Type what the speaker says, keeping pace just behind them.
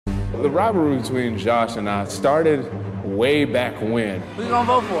the rivalry between Josh and I started way back when. Who you gonna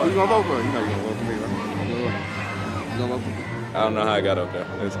vote for? Who you gonna vote for? You know you're gonna vote for me, right? You gonna vote for me? I don't know how I got up there.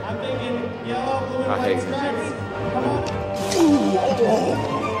 I'm thinking yellow, blue, I hate white, him. Come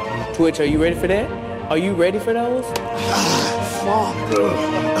on. Twitch, are you ready for that? Are you ready for those?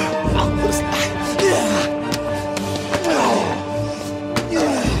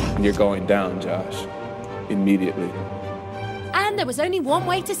 You're going down, Josh. Immediately. And there was only one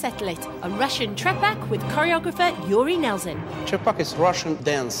way to settle it, a Russian Trepak with choreographer Youri Nelzine. Trepak is Russian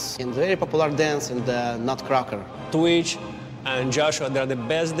dance, and very popular dance in the Nutcracker. Twitch and Joshua, they're the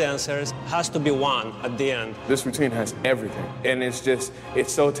best dancers. Has to be one at the end. This routine has everything, and it's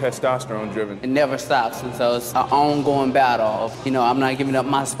so testosterone driven. It never stops, and so it's an ongoing battle of, you know, I'm not giving up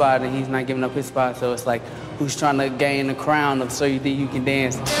my spot and he's not giving up his spot, so it's like, who's trying to gain the crown of so you think you can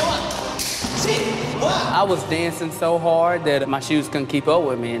dance? I was dancing so hard that my shoes couldn't keep up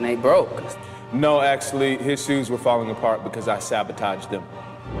with me and they broke. No, actually, his shoes were falling apart because I sabotaged them.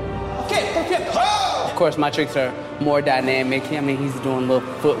 Of course, my tricks are more dynamic. I mean, he's doing little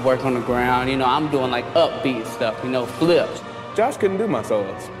footwork on the ground. You know, I'm doing like upbeat stuff, you know, flips. Josh couldn't do my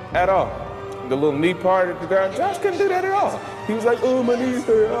solos at all. The little knee part at the ground, Josh couldn't do that at all. He was like, oh, my knees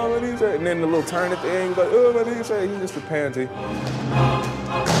hurt, oh, my knees hurt. And then the little turn at the end, he was like, oh, my knees hurt. He's just a pansy.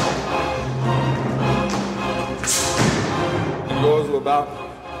 And yours were about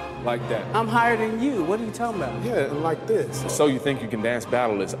like that. I'm higher than you. What are you talking about? Yeah, and like this. So You Think You Can Dance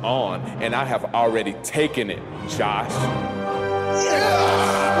battle is on, and I have already taken it, Josh.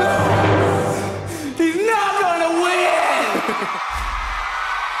 He's not gonna win!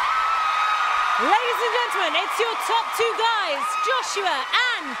 Ladies and gentlemen, it's your top two guys, Joshua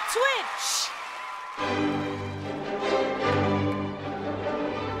and Twitch.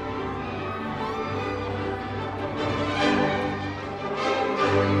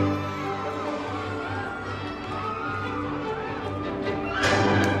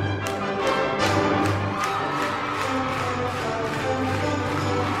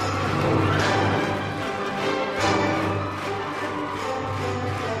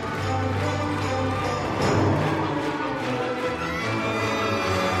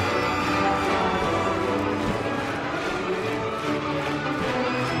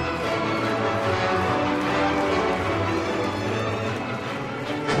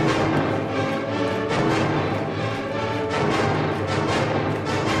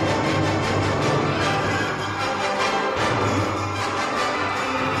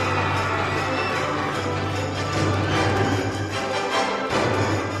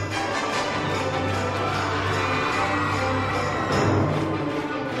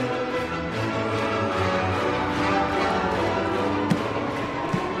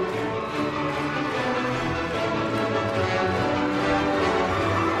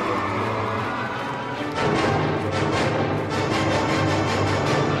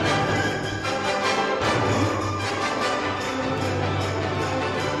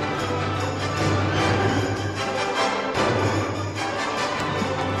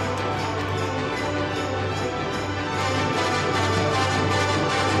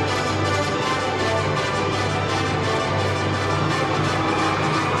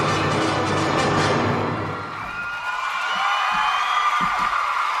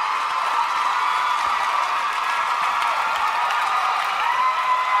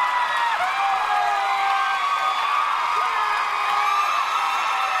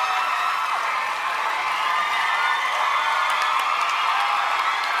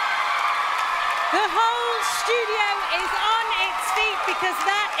 The whole studio is on its feet because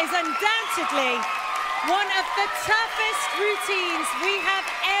that is undoubtedly one of the toughest routines we have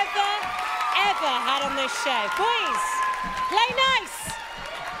ever had on this show. Boys, play nice.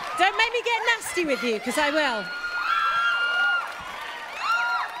 Don't make me get nasty with you, because I will.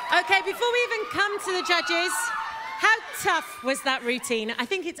 Okay, before we even come to the judges, how tough was that routine? I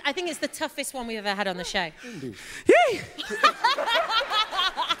think it's the toughest one we've ever had on the show.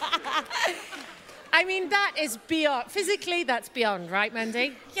 I mean, that is beyond, physically, that's beyond, right,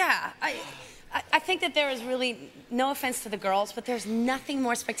 Mandy? Yeah, I think that there is really, no offense to the girls, but there's nothing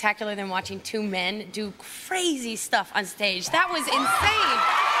more spectacular than watching two men do crazy stuff on stage. That was insane.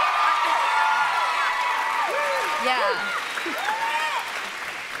 Yeah.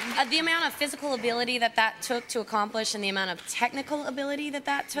 The amount of physical ability that took to accomplish and the amount of technical ability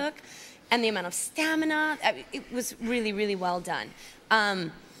that took and the amount of stamina, it was really, really well done.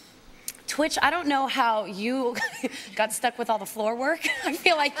 Twitch, I don't know how you got stuck with all the floor work. I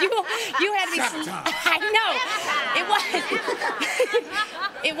feel like you had to be... I know.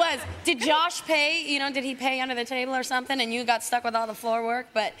 It was. Did Josh pay, you know, did he pay under the table or something and you got stuck with all the floor work?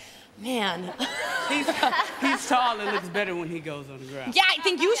 But, man. He's tall and looks better when he goes on the ground. Yeah, I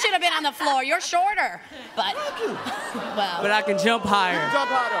think you should have been on the floor. You're shorter. But, well. But I can jump higher. Jump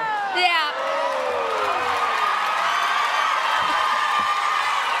higher. Yeah.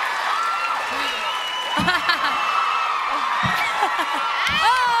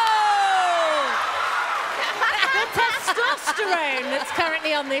 Testosterone that's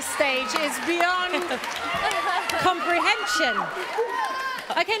currently on this stage is beyond comprehension.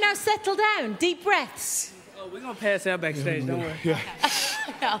 Okay, now settle down. Deep breaths. Oh, we're going to pass out backstage, don't worry. Yeah.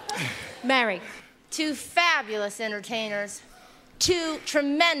 No. Mary. Two fabulous entertainers, two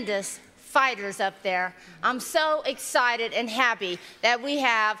tremendous fighters up there. I'm so excited and happy that we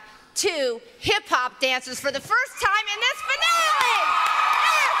have two hip-hop dancers for the first time in this finale!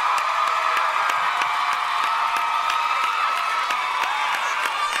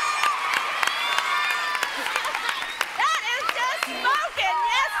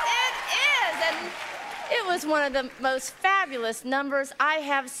 It was one of the most fabulous numbers I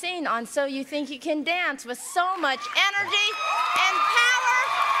have seen on So You Think You Can Dance with so much energy and power.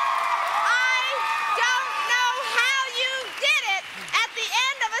 I don't know how you did it at the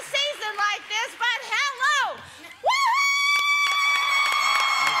end of a season like this, but hello!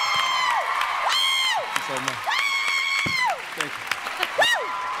 Woo-hoo!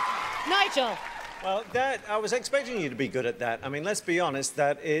 Woo! Nigel. Well, I was expecting you to be good at that. I mean, let's be honest,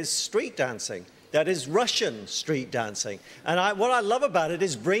 that is street dancing. That is Russian street dancing. And what I love about it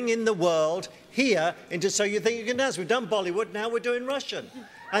is bringing the world here into So You Think You Can Dance. We've done Bollywood, now we're doing Russian.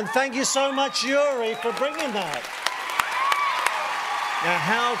 And thank you so much, Youri, for bringing that. Now,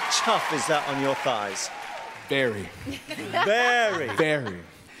 how tough is that on your thighs? Very. Very. Very.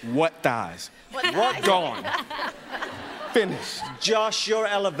 What thighs? What gone? Finished. Josh, your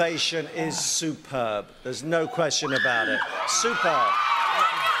elevation is superb. There's no question about it. Superb.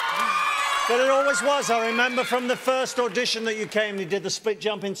 But it always was. I remember from the first audition that you came, you did the split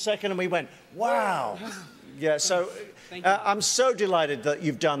jump in second, and we went, wow. Yeah, so I'm so delighted that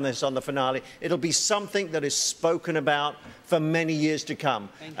you've done this on the finale. It'll be something that is spoken about for many years to come.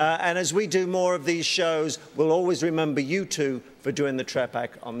 And as we do more of these shows, we'll always remember you two for doing the Trepak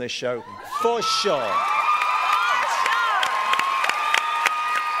on this show, for sure.